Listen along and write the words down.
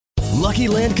Lucky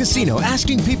Land Casino,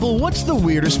 asking people, what's the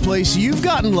weirdest place you've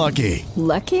gotten lucky?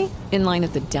 Lucky? In line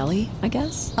at the deli, I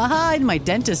guess? Aha, in my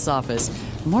dentist's office.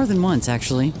 More than once,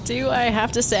 actually. Do I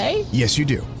have to say? Yes, you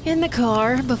do. In the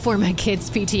car before my kids'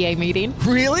 PTA meeting.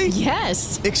 Really?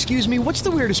 Yes. Excuse me, what's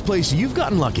the weirdest place you've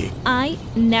gotten lucky? I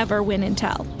never win and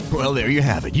tell. Well, there you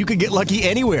have it. You can get lucky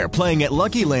anywhere, playing at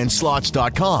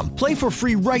LuckyLandSlots.com. Play for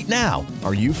free right now.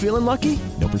 Are you feeling lucky?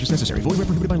 No purchase necessary. Void where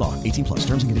prohibited by law. 18 plus.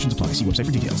 Terms and conditions apply. See website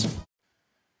for details.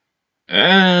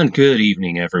 And good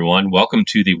evening, everyone. Welcome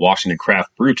to the Washington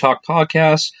Craft Brew Talk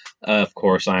podcast. Of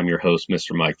course, I'm your host,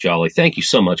 Mr. Mike Jolly. Thank you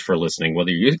so much for listening.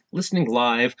 Whether you're listening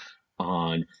live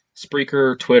on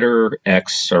Spreaker, Twitter,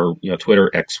 X, or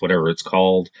Twitter, X, whatever it's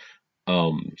called,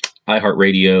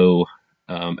 iHeartRadio,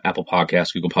 Apple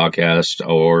Podcasts, Google Podcasts,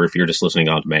 or if you're just listening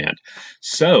on demand.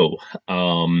 So,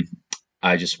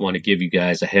 I just want to give you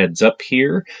guys a heads up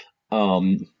here.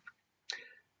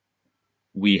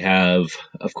 We have,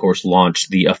 of course, launched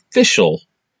the official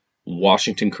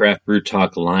Washington Craft Brew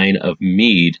Talk line of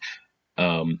mead.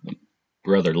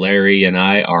 Brother Larry and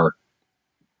I are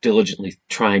diligently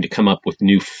trying to come up with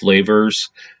new flavors.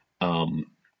 The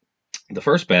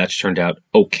first batch turned out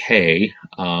okay.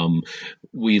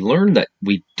 We learned that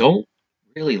we don't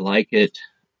really like it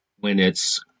when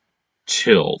it's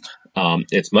chilled.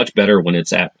 It's much better when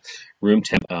it's at room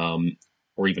temp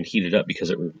or even heated up because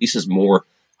it releases more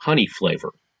honey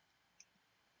flavor.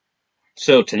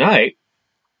 So tonight,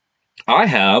 I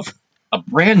have a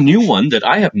brand new one that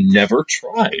I have never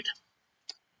tried.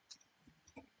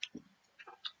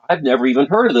 I've never even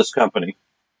heard of this company.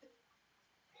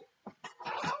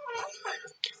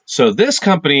 So this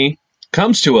company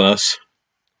comes to us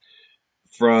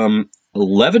from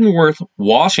Leavenworth,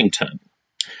 Washington.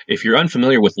 If you're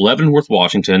unfamiliar with Leavenworth,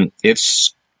 Washington,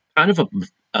 it's kind of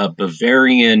a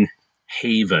Bavarian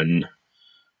haven.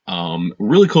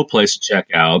 Really cool place to check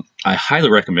out. I highly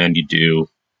recommend you do.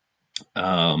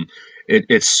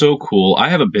 It's so cool. I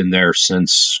haven't been there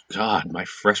since, my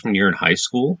freshman year in high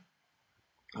school,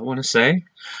 I want to say.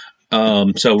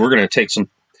 So we're going to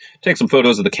take some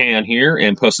photos of the can here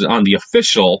and post it on the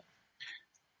official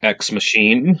X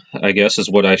machine, I guess is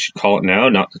what I should call it now,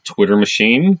 not the Twitter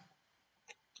machine.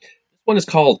 This one is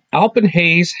called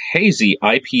Alpenhaze Hazy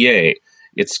IPA.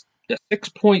 It's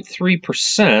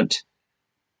 6.3%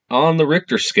 on the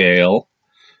Richter scale,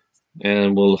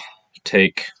 and we'll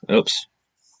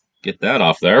get that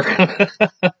off there.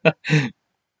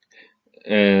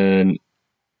 And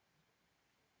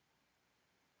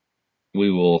we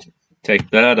will take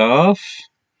that off.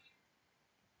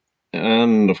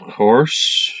 And of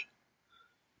course,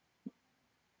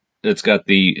 it's got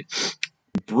the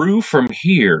Brew from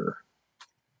Here,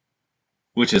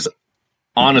 which is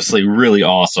honestly really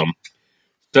awesome.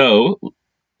 So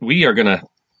we're gonna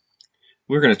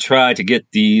try to get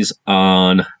these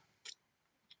on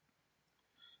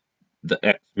the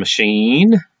X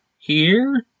machine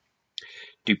here.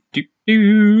 Do do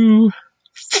do.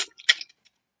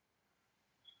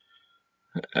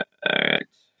 Alright.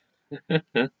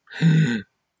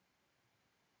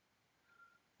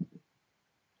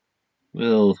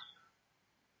 We'll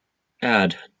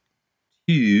add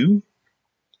to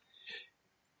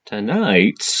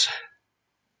tonight's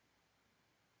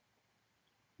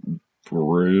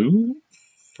brew.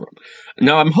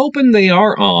 Now I'm hoping they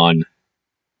are on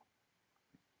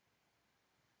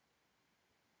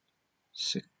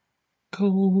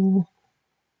Icicle.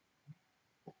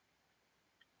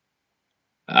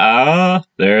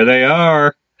 There they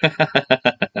are.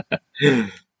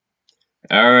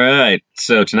 All right.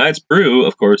 So tonight's brew,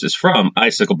 of course, is from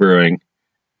Icicle Brewing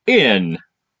in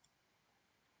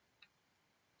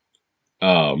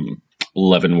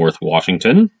Leavenworth,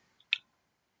 Washington.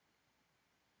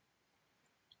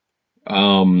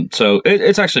 So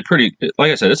it's actually pretty,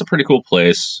 like I said, it's a pretty cool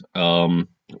place. I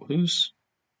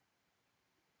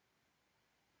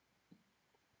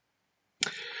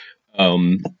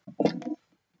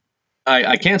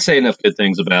can't say enough good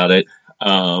things about it.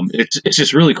 It's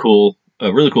just really cool,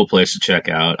 a really cool place to check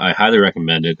out. I highly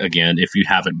recommend it. Again, if you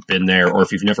haven't been there or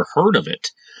if you've never heard of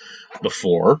it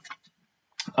before,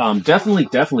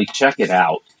 definitely check it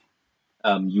out.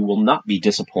 You will not be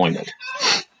disappointed.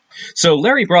 So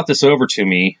Larry brought this over to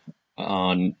me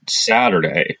on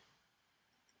Saturday.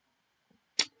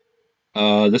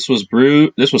 This was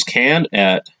canned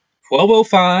at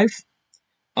 12:05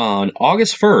 on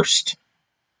August 1st,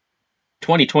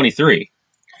 2023.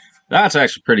 That's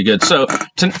actually pretty good. So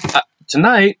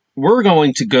tonight we're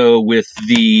going to go with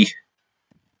the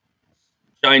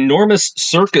ginormous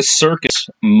Circus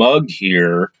mug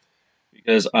here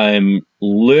because I'm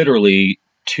literally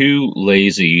too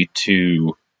lazy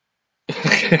to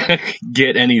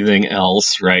get anything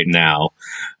else right now.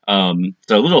 So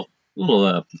a little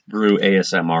brew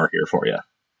ASMR here for you.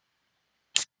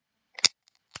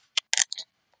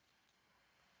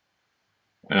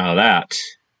 Now that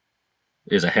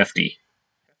is a hefty.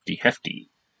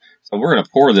 So we're going to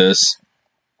pour this.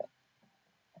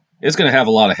 It's going to have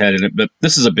a lot of head in it, but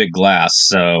this is a big glass,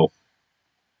 so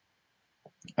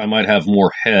I might have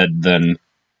more head than...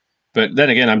 But then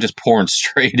again, I'm just pouring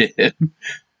straight in.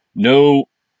 No...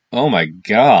 Oh my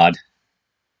god.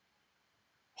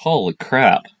 Holy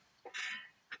crap.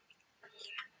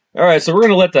 Alright, so we're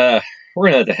going to let the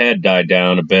head die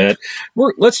down a bit.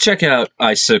 Let's check out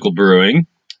Icicle Brewing.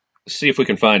 See if we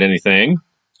can find anything,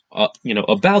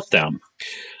 about them.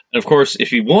 And of course,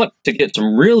 if you want to get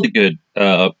some really good,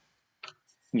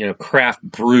 craft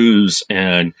brews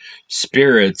and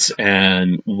spirits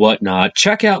and whatnot,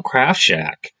 check out Craft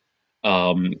Shack.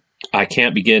 I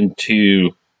can't begin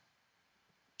to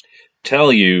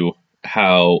tell you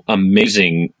how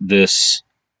amazing this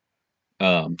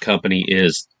company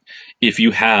is. If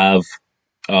you have,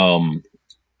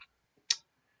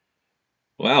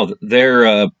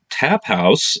 their tap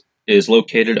house is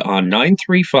located on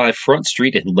 935 Front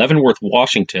Street in Leavenworth,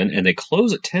 Washington, and they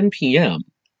close at 10 p.m.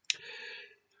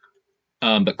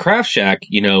 But Craft Shack,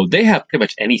 they have pretty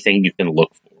much anything you can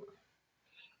look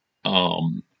for.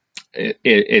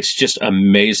 It's just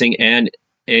amazing, and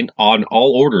on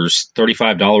all orders,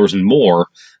 $35 and more,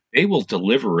 they will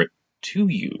deliver it to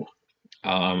you.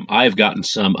 I've gotten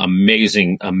some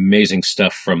amazing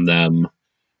stuff from them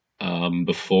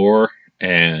before,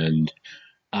 and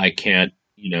I can't,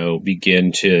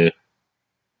 begin to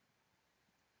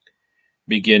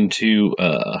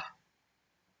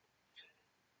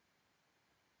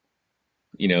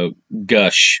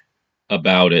gush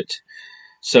about it.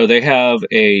 So they have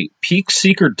a Peak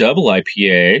Seeker Double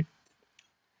IPA.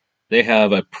 They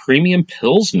have a Premium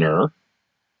Pilsner,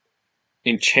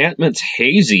 Enchantment's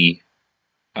Hazy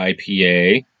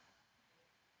IPA.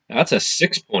 That's a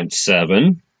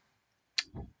 6.7.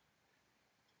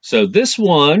 So this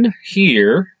one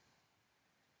here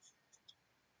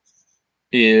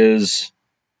is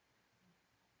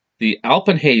the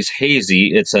Alpenhaze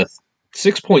Hazy. It's a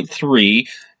 6.3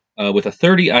 with a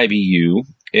 30 IBU.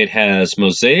 It has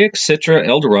Mosaic, Citra,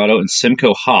 Eldorado, and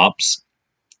Simcoe hops,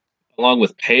 along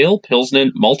with pale,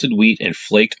 Pilsner, malted wheat, and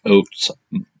flaked oats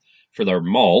for their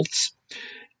malts.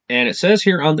 And it says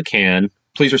here on the can,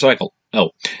 please recycle.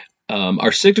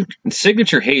 Our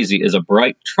signature hazy is a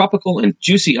bright, tropical, and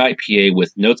juicy IPA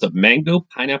with notes of mango,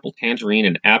 pineapple, tangerine,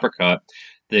 and apricot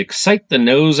that excite the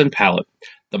nose and palate.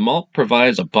 The malt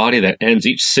provides a body that ends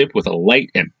each sip with a light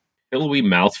and pillowy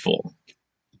mouthful.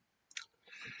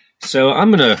 So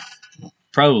I'm going to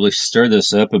probably stir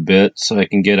this up a bit so I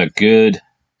can get a good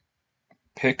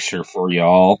picture for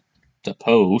y'all to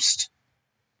post.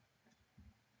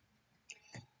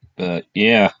 But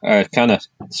yeah, I kind of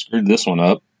screwed this one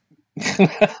up.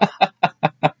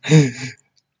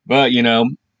 But, you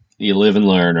live and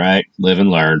learn, right? Live and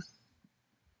learn.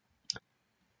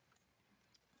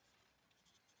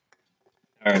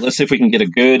 All right, let's see if we can get a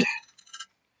good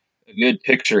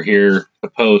picture here to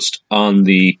post on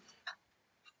the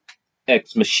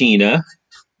X Machina.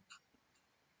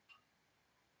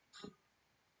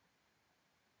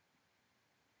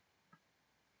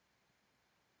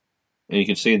 And you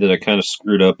can see that I kind of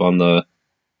screwed up on the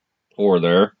pour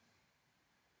there.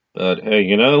 But hey,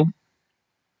 you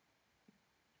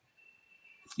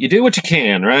do what you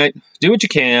can, right? Do what you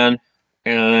can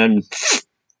and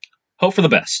hope for the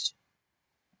best.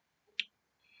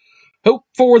 Hope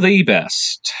for the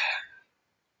best.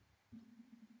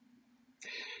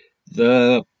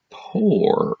 The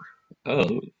pour of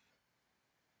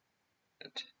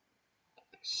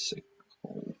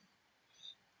Icicle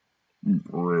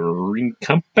Brewing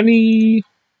Company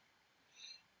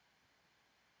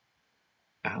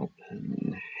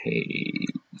Alpenhaze.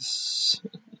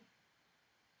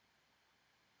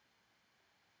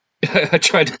 I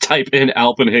tried to type in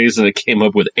Alpenhaze and it came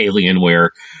up with Alienware.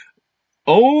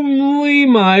 Only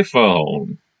my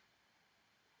phone.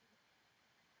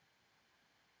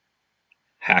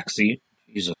 Haxy.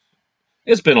 Jesus.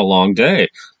 It's been a long day.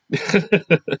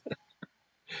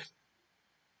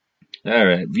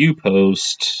 Alright, view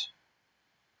post.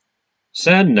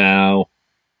 Send now.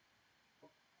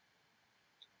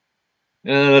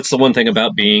 That's the one thing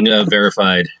about being a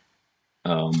verified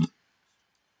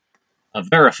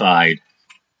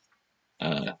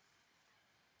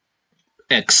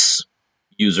X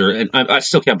user, and I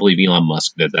still can't believe Elon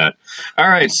Musk did that. All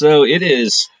right, so it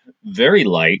is very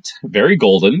light, very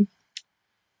golden.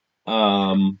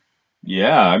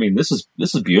 Yeah, I mean this is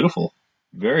beautiful,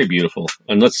 very beautiful.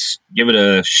 And let's give it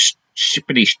a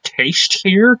shippity taste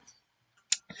here.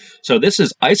 So this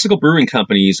is Icicle Brewing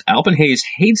Company's Alpenhaze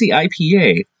Hazy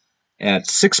IPA at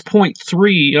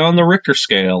 6.3 on the Richter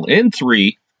scale. In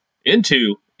three, in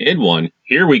two, in one.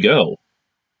 Here we go.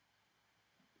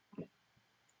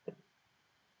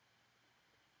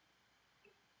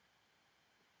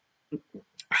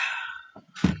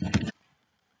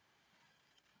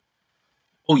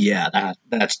 Oh yeah,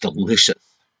 that's delicious.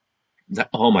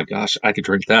 Oh my gosh, I could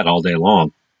drink that all day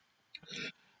long.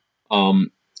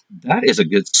 Um, that is a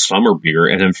good summer beer,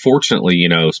 and unfortunately,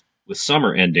 with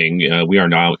summer ending, we are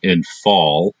now in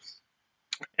fall,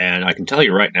 and I can tell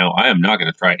you right now, I am not going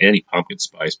to try any pumpkin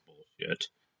spice bullshit.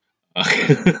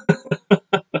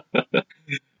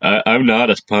 I'm not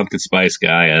a pumpkin spice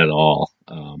guy at all.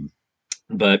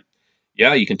 But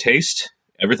yeah, you can taste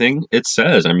everything it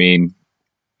says. I mean,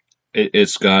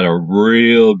 it's got a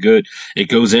real good. It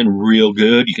goes in real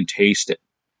good. You can taste it.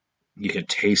 You can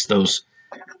taste those,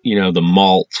 the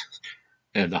malt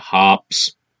and the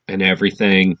hops and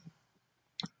everything,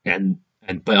 and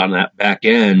but on that back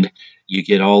end, you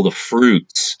get all the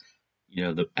fruits.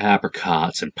 The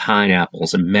apricots and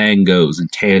pineapples and mangoes and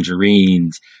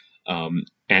tangerines. And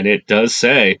it does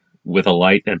say with a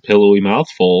light and pillowy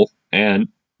mouthfeel, and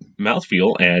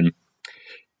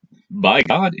by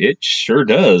God, it sure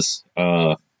does.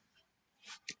 I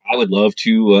would love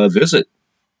to visit.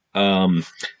 Um,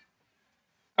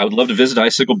 I would love to visit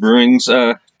Icicle Brewing's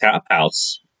tap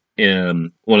house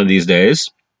in one of these days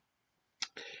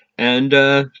and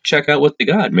check out what they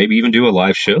got. Maybe even do a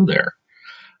live show there.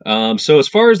 So as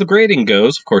far as the grading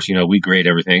goes, of course, we grade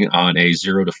everything on a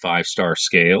 0 to 5-star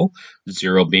scale.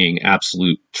 0 being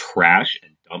absolute trash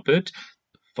and dump it.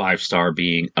 5-star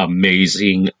being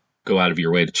amazing. Go out of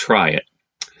your way to try it.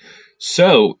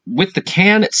 So with the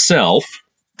can itself,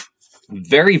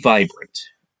 very vibrant,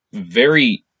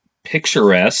 very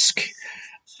picturesque.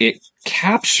 It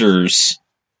captures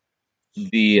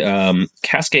the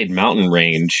Cascade Mountain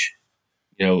range,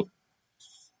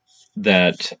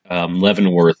 that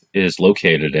Leavenworth is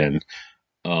located in.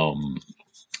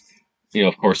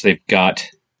 Of course, they've got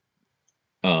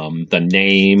the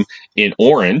name in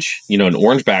orange, an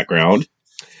orange background.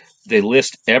 They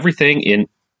list everything in,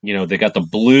 they got the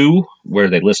blue where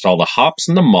they list all the hops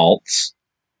and the malts.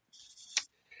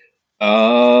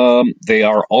 They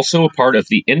are also a part of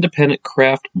the Independent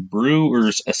Craft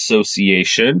Brewers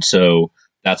Association, so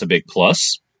that's a big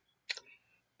plus.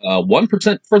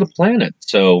 1% for the planet,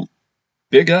 so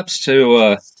big ups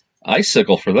to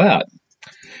Icicle for that.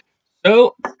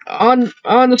 So on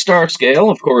the star scale,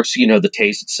 of course, the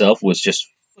taste itself was just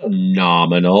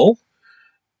phenomenal.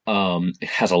 It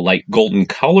has a light golden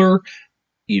color.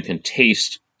 You can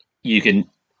taste. You can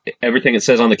everything it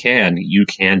says on the can. You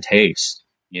can taste.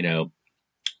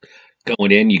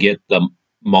 Going in, you get the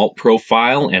malt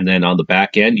profile, and then on the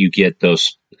back end, you get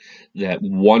that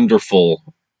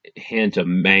wonderful hint of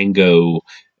mango,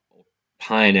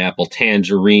 pineapple,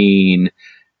 tangerine,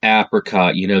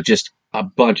 apricot. Just a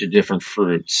bunch of different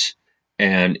fruits,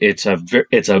 and it's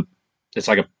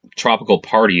like a tropical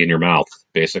party in your mouth,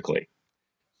 basically.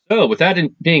 So, with that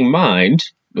in mind,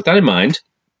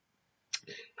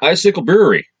 Icicle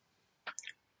Brewery,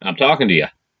 I'm talking to you.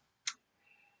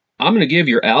 I'm going to give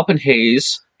your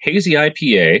Alpenhaze Hazy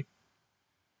IPA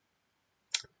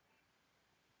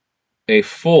a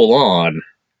full-on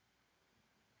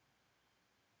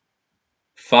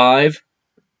 5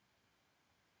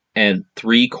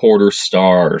 3/4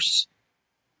 stars.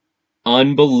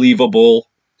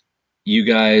 Unbelievable. You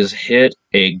guys hit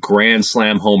a grand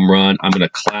slam home run. I'm going to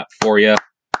clap for you.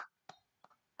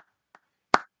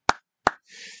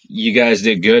 You guys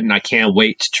did good, and I can't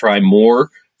wait to try more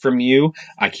from you.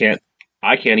 I can't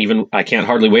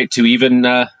hardly wait to even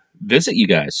visit you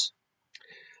guys.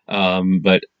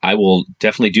 But I will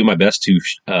definitely do my best to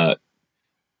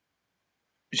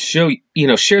share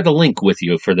the link with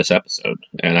you for this episode,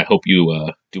 and I hope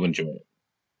you do enjoy it.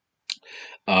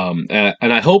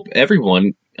 And I hope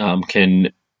everyone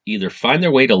can either find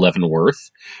their way to Leavenworth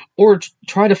or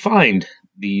try to find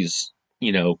these,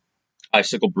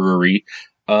 Icicle Brewery,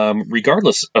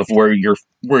 regardless of where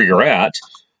you're at.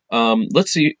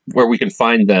 Let's see where we can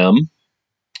find them.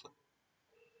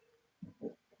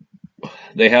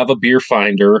 They have a beer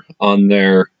finder on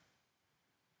there.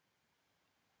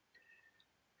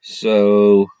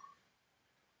 So,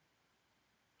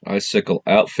 Icicle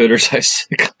Outfitters,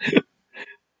 Icicle.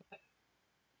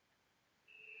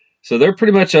 So they're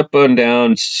pretty much up and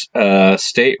down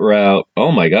State Route.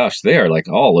 Oh my gosh, they are like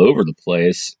all over the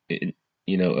place.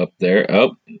 Up there.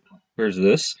 Oh, where's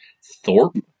this?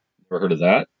 Thorpe. Ever heard of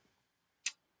that?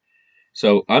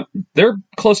 So they're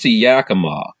close to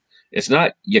Yakima. It's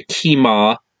not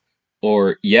Yakima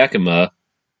or Yakima.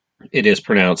 It is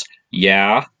pronounced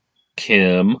Ya-Kim-Ah.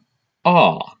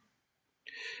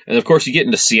 And of course, you get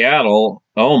into Seattle.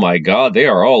 Oh my God, they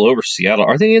are all over Seattle.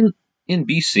 Are they in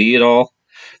BC at all?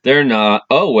 They're not.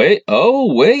 Oh wait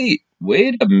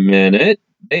a minute.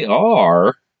 They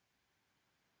are.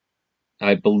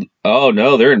 Oh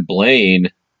no, they're in Blaine.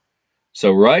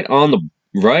 So right on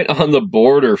the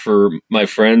border for my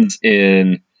friends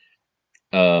in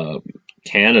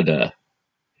Canada.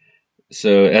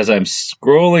 So as I'm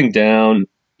scrolling down,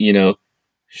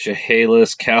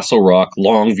 Chehalis, Castle Rock,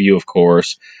 Longview, of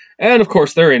course. And of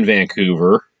course, they're in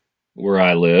Vancouver, where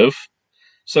I live.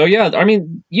 So yeah, I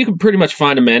mean, you can pretty much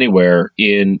find them anywhere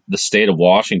in the state of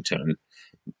Washington.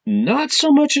 Not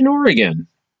so much in Oregon.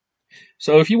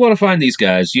 So if you want to find these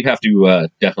guys, you have to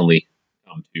definitely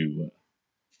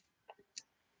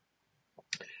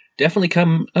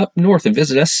come up north and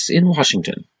visit us in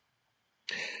Washington.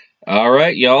 All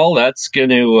right, y'all, that's going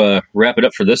to wrap it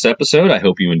up for this episode. I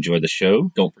hope you enjoyed the show.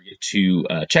 Don't forget to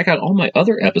check out all my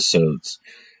other episodes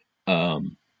of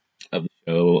the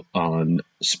show on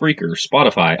Spreaker,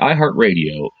 Spotify,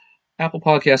 iHeartRadio, Apple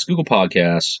Podcasts, Google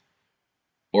Podcasts,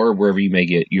 or wherever you may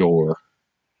get your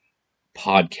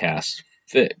podcast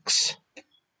fix.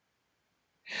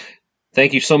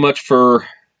 Thank you so much for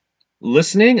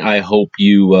listening. I hope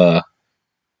you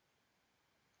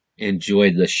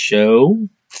enjoyed the show.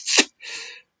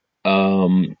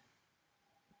 And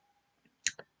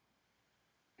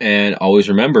always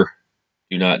remember,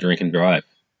 do not drink and drive.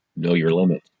 Know your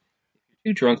limit. If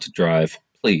you're too drunk to drive,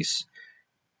 please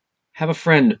have a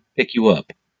friend pick you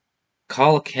up.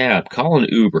 Call a cab, call an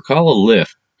Uber, call a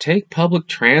Lyft. Take public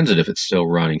transit if it's still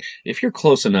running. If you're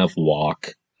close enough,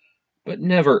 walk. But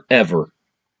never, ever,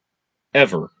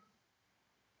 ever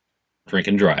drink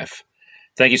and drive.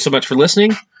 Thank you so much for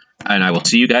listening, and I will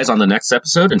see you guys on the next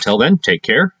episode. Until then, take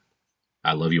care.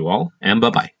 I love you all, and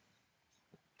bye-bye.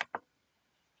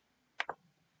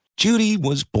 Judy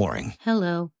was boring.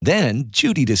 Hello. Then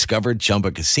Judy discovered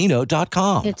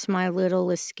ChumbaCasino.com. It's my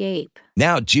little escape.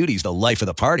 Now Judy's the life of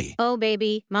the party. Oh,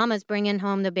 baby, mama's bringing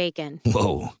home the bacon.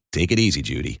 Whoa, take it easy,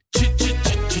 Judy.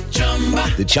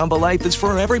 The Chumba life is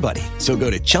for everybody. So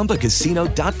go to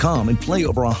ChumbaCasino.com and play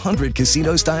over 100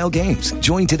 casino-style games.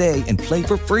 Join today and play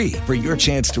for free for your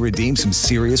chance to redeem some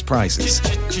serious prizes.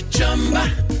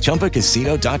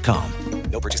 ChumbaCasino.com.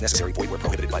 No purchase necessary. Void where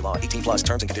prohibited by law. 18+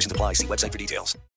 terms and conditions apply. See website for details.